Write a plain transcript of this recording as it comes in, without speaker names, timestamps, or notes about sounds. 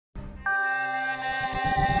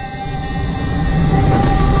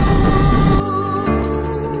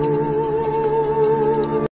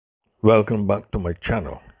Welcome back to my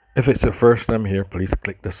channel. If it's your first time here, please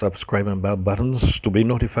click the subscribe and bell buttons to be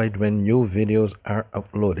notified when new videos are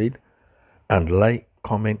uploaded, and like,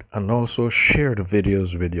 comment, and also share the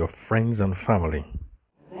videos with your friends and family.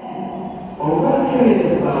 Then, over a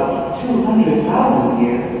period of about 200,000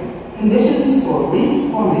 years, conditions for reef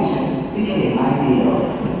formation became ideal.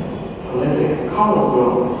 Prolific coral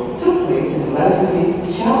growth took place in the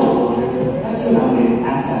relatively shallow waters that surrounded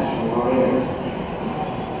ancestral Barbados.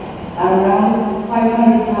 At around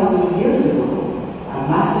 500,000 years ago, a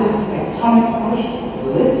massive tectonic push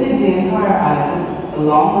lifted the entire island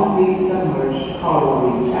along with the submerged coral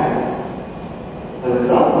reef terrace. The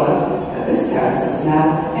result was that this terrace was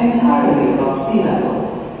now entirely above sea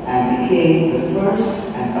level and became the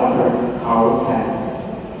first and upper coral terrace.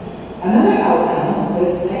 Another outcome of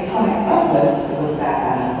this tectonic uplift was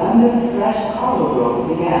that an abundant fresh coral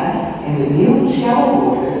growth began in the new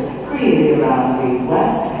shallow waters created around the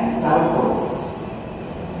west and south coasts.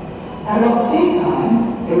 At about the same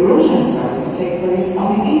time, erosion started to take place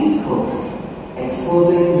on the east coast,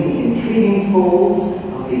 exposing the intriguing folds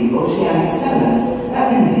of the oceanic sediments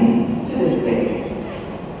that remain to this day.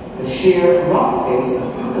 The sheer rock face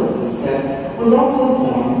of Barbados Cliff was also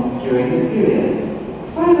formed during this period.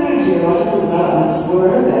 Further geological developments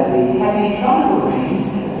were that the heavy tropical rains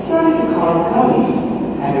started to carve gullies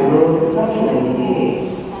and erode subterranean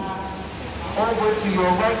caves. Over to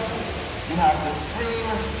your right, you have the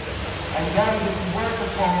stream, and down this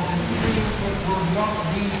waterfall, the stream, it will not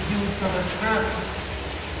be due to the surface.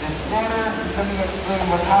 This water, let me explain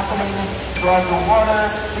what's happening. So as the water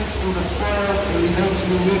seeps through the soil, it will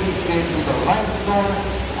eventually make its way through the limestone.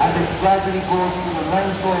 As it gradually goes through the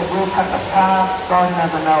limestone, it will cut the path, starting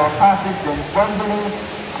as a narrow passage, then bundling,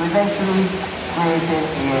 to eventually creating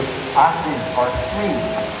a passage or stream.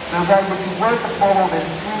 So guys, if you were to follow this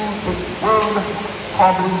stream, it will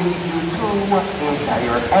probably lead you to a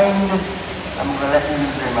higher end. I'm going to let you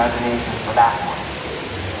use your imagination for that one.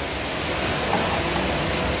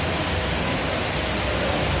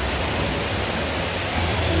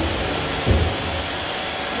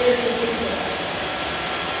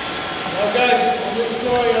 Now guys, on this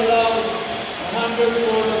floor you're allowed 100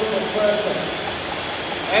 photos per person.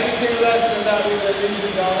 Anything less than that we will leave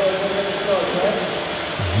you down or we're going to close, right?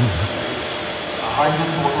 100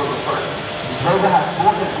 photos per person. You never have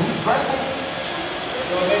photos at least, right?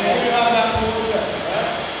 So then you have that photo,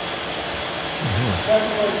 right? That's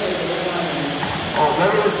what it is. Oh,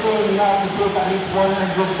 they were saying you have to take at least 100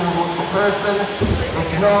 photos per person. If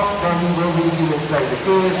not, then he will leave you inside the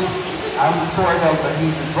cave. I'm the tour guide, but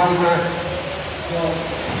he's the driver. So,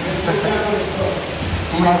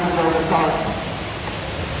 He has to drive us out.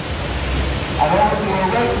 And over to your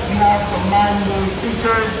right, we have some man-made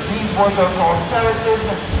features. These ones are called terraces.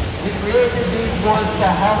 We created these ones to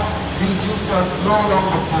help reduce our slow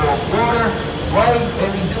longer flow of water. Why?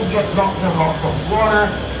 When we do get lots and lots of water,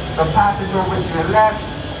 the passage over to your left,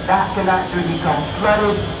 that can actually become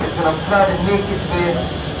flooded. It's going to flood and make its way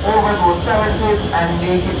over those terraces and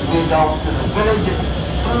make its way down to the village,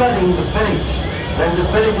 flooding the village. When the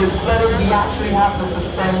village is flooded, we actually have to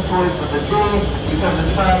suspend tours for the day because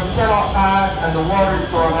the tram cannot pass and the water is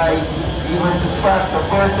so high, even to try to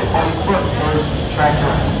traverse it by foot is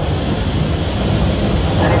treacherous.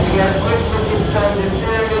 And if you get a quick look inside this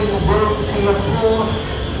area, you will see a pool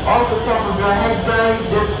off the top of your head, guys.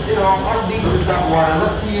 Just, how deep is that water?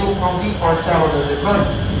 Up to you, how deep or shallow does it run?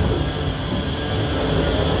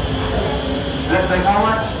 Looks like how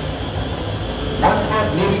much? 1 foot,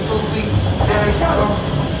 maybe 2 feet, very shallow.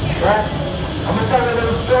 Right? I'm going to tell you a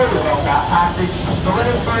little story about that passage. So when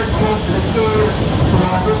I first came to the cave to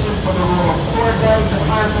audition for the role of tour guide, the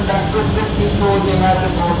person that was with me told me I had to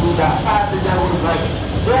go through that passage. I was like,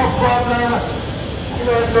 no problem. It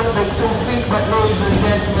looked like 2 feet, but ladies and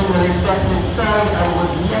gentlemen, when I stepped inside, I was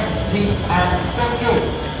neck deep and sinking.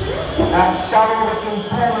 That shallow looking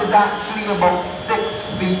pool is actually about 6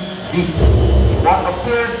 feet deep. What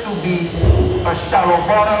appears to be a shallow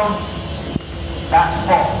bottom, that's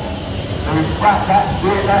false. That's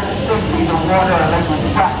simply the water like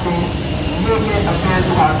refracting, make it appear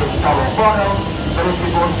to have a shallow bottom. But if you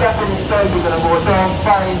go stepping inside, you're going to go down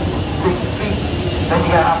 5, 6 feet. Then you're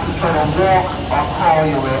going to have to try to walk or crawl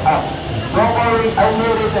your way out. Don't worry, I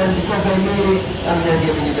made it, and because I made it, I'm here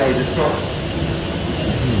giving you guys a story.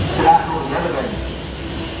 So that's what the other guys.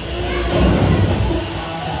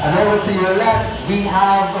 And over to your left, we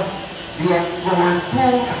have the explorer's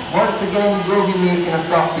pool. Once again, we will be making a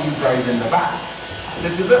stop for you guys in the back. So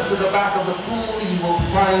if you look to the back of the pool, you will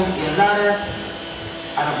find a ladder,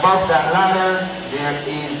 and above that ladder, there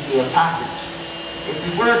is a passage. If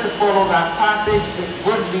we were to follow that passage, it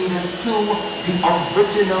would lead us to the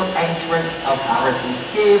original entrance of Harrison's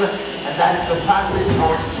Cave, and that is the passage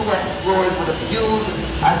our two explorers would have used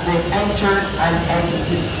as they entered and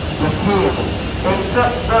exited the cave. It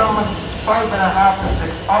took them 5.5 to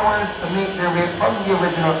 6 hours to make their way from the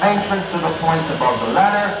original entrance to the point above the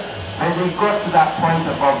ladder. When they got to that point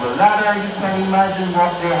above the ladder, you can imagine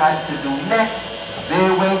what they had to do next. They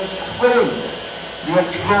went swimming. The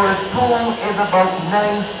explorer's pool is about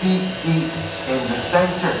 9 feet deep in the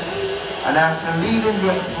center. And after leaving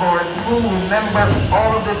the explorer's pool, remember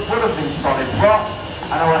all of this would have been solid rock,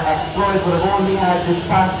 and our explorers would have only had this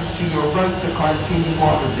passage to your right to continue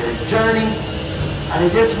on with their journey. And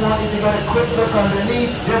I just want you to get a quick look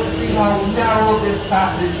underneath, just see how narrow this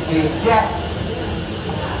passage may get.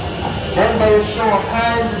 Then by a show of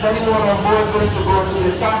hands, is anyone on board willing to go through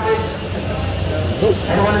this passage?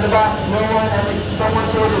 Anyone in the back? No one? Someone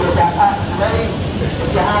told you that that passage is ready?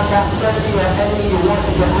 If you have that friendly or enemy you want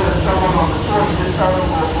to get rid of someone on the tour, you just tell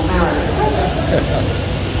them we're familiar.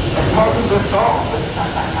 It's probably the song.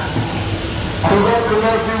 I welcome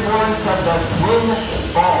everyone to the Twin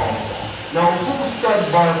Falls. Now, who said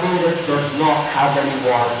Barbados does not have any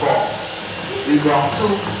waterfalls? We got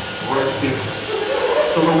two right here.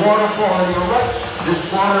 So the waterfall on your right, this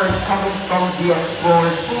water is coming from the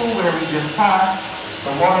explorer's pool where we just passed.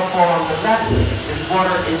 The waterfall on the left, this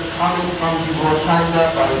water is coming from the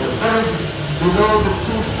rotunda by the village. Below the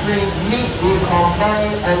two streams meet, they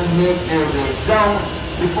combine and make their way down.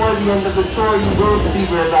 Before the end of the tour, you will see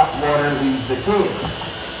where that water leaves the cave.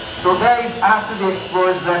 So guys, after the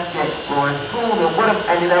explorers left the explorer's pool, they would have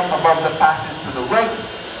ended up above the passage to the right.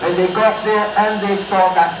 When they got there and they saw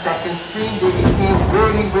that second stream, they became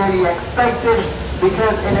really, really excited,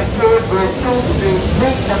 because in a cave where two streams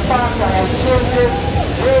meet, the path and changes.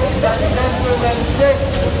 Ladies and gentlemen, this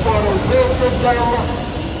is for the way to down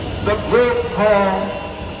the great hall,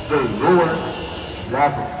 the lower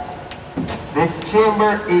level. This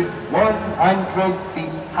chamber is 100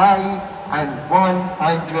 feet high and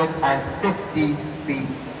 150 feet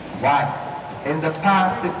wide. In the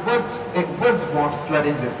past, it was once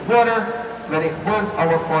flooded with water, when it was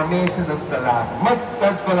our formations of stalagmites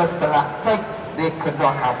as well as stalactites. They could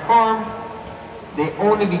not have formed. They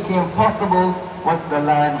only became possible once the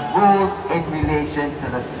land rose in relation to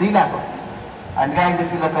the sea level. And guys,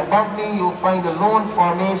 if you look above me, you'll find a lone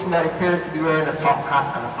formation that appears to be wearing a top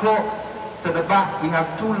hat and a cloak. To the back, we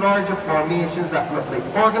have two larger formations that look like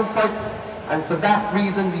organ pipes, and for that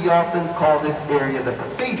reason, we often call this area the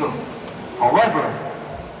cathedral. However,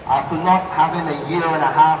 after not having a year and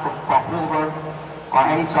a half of popover or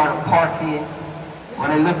any sort of partying, when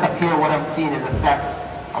I look up here, what I'm seeing is in fact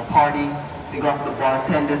a party. We got the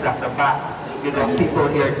bartenders at the back. You got people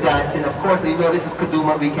here dancing. Of course, you know this is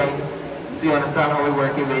Kaduma weekend, so you understand how we're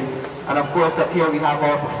working with. And of course, up here we have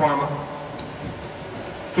our performer.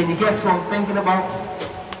 Can you guess what I'm thinking about?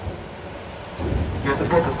 You're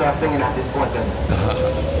supposed to start singing at this point then.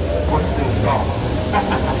 What's the song? We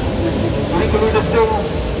can either sing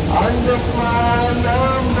under my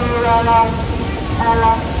umbrella,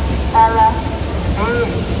 ella, ella, hey,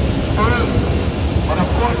 hey. But of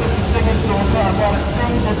course, if you're singing so good, I gotta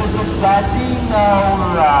sing this is a Latino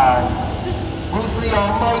ride. Bruce Lee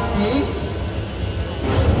Almighty.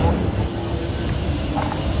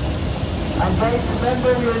 And guys,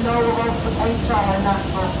 remember we're now about to enter our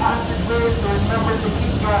natural passageway, so remember to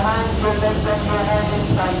keep your hands, your legs and your head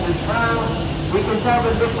inside the tram. We can tell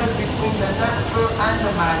the difference between the natural and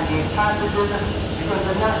the man-made passages, because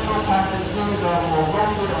the natural passageways are more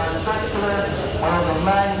rounded or circular, while the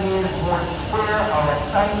man-made is more square or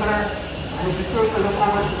rectangular. And if you take a look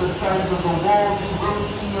over to the sides of the walls, you will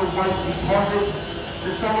see a white deposit. To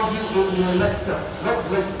some of you, it may look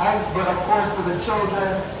like ice, but of course to the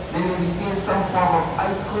children, they may be seeing some form of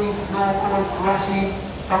ice cream, snow cone, slushy,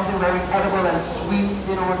 something very edible and sweet,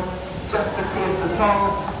 you know, just to taste the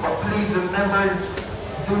tongue. But please remember,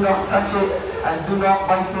 do not touch it and do not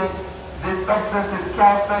bite it. This substance is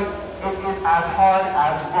calcite. It is as hard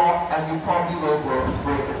as rock, and you probably will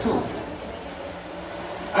break a tooth.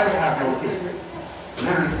 And it has no taste.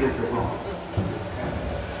 Literally tastes like rock.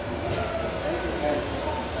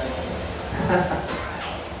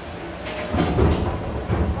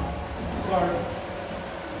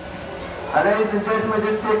 And ladies and gentlemen,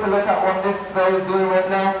 just take a look at what this guy is doing right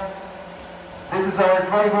now. This is our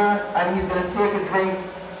driver, and he's going to take a drink.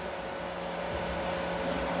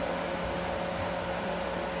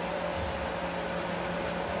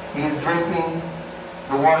 He is drinking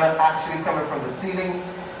the water actually coming from the ceiling.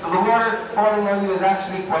 So the water falling on you is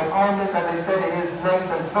actually quite harmless. As I said, it is nice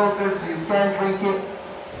and filtered, so you can drink it.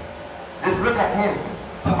 This look at him.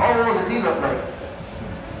 How old does he look like?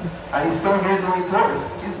 And he's still here doing tours.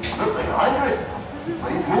 He looks like 100.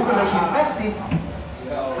 But he's moving like he's 50.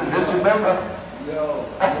 So just remember.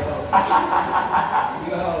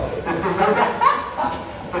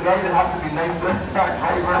 So guys, it have to be nice to start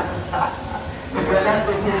driver. If you're left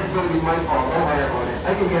in here, it's going to be my fault. Don't worry about it.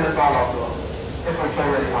 I can get us all off though. If I try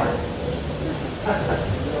really hard.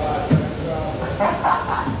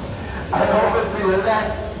 And over to your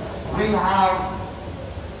left, we have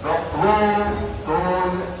the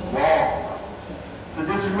stone wall. So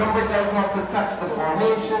just remember guys not to touch the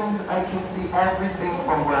formations. I can see everything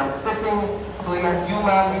from where I'm sitting. So yes, you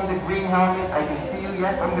man in the green helmet, I can see you.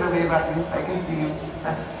 Yes, I'm going to wave at you. I can see you.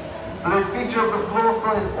 So this feature of the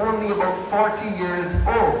flowstone is only about 40 years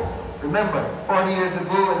old. Remember, 40 years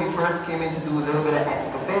ago when we first came in to do a little bit of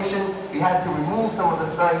excavation, we had to remove some of the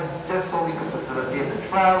sides just so we could facilitate the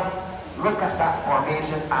tram. Look at that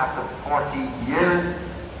formation after 40 years.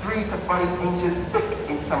 3 to 5 inches thick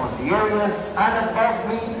in some of the areas. And above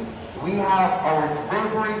me, we have our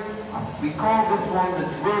drapery. We call this one the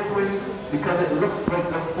drapery because it looks like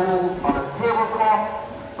the folds on a tablecloth.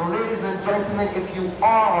 So ladies and gentlemen, if you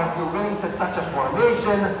are or if you're willing to touch a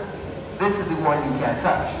formation, this is the one you can't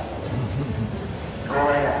touch. Go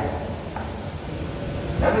right ahead.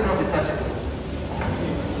 Let me know if you touch it.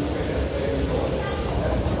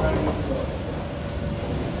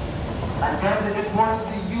 And guys, I just want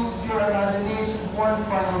to use your imagination one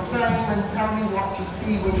final time and tell me what you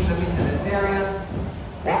see when you come into this area.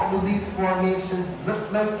 What will these formations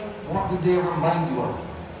look like? What do they remind you of?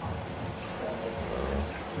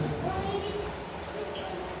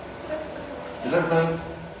 It look like?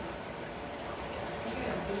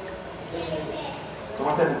 So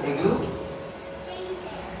what's that, an igloo?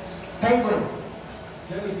 Penguin.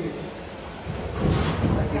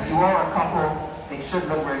 If you are a couple, it should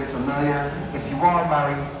look very familiar. If you are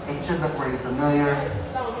married, it should look very familiar.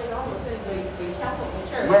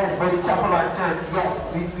 Yes, by the chapel or church,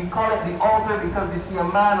 yes. We call it the altar because we see a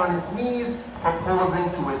man on his knees proposing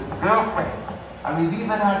to his girlfriend. And we've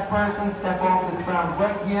even had persons step off the tram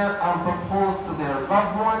right here and propose to their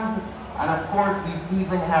loved ones. And of course, we've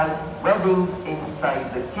even held weddings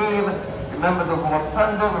inside the cave. Remember the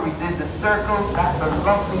rotunda where we did the circle? That's a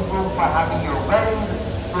lovely room for having your weddings.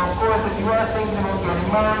 So of course, if you are thinking about getting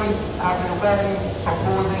married, having a wedding,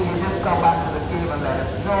 proposing, you just come back to the cave and let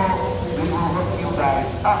us know. We will hook you guys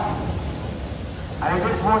up. And I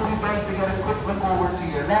just want you guys to get a quick look over to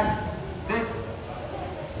your left. This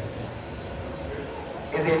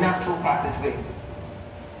is a natural passageway.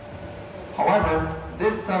 However,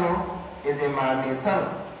 this tunnel is a man-made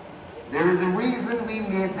tunnel. There is a reason we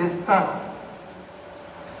made this tunnel.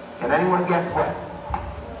 Can anyone guess what?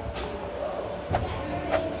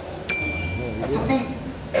 To be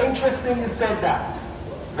interesting you said that.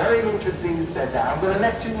 Very interesting you said that. I'm going to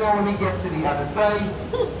let you know when we get to the other side.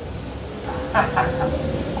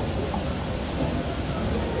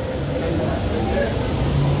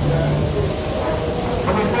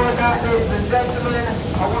 But before that, ladies and gentlemen,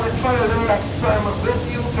 I want to try a little experiment with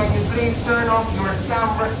you. Can you please turn off your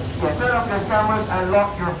camera? Yeah, turn off your cameras and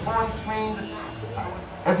lock your phone screens.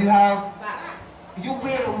 If you have, you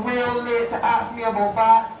wait real late to ask me about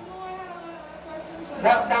bats.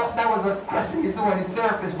 That was a question you threw on the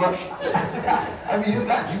surface, but I mean,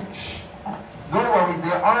 don't worry,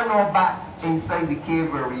 there are no bats inside the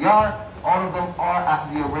cave where we are. All of them are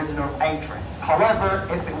at the original entrance. However,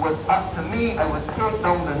 if it was up to me, I would take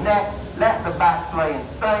down the net, let the bats fly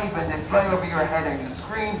inside. When they fly over your head and you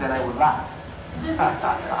scream, then I would laugh. So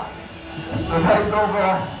right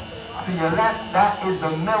over to your left, that is the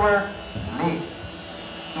mirror lake.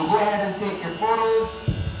 So go ahead and take your photos.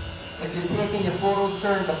 If you're taking your photos,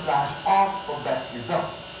 turn the flash off for best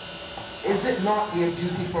results. Is it not a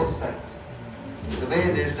beautiful sight? The way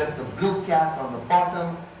there's just a blue cast on the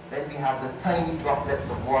bottom, then we have the tiny droplets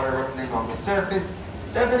of water rippling on the surface.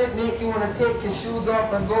 Doesn't it make you want to take your shoes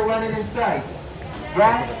off and go running inside?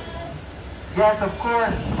 Right? Yes, of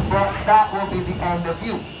course, but that will be the end of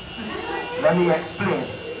you. Let me explain.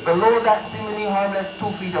 Below that seemingly harmless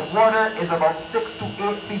 2 feet of water is about 6 to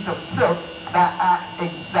 8 feet of silt that acts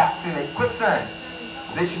exactly like quicksand.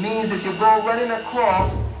 Which means if you go running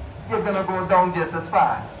across, you're going to go down just as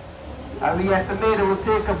fast. And we estimate it will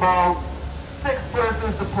take about 6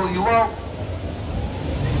 persons to pull you out,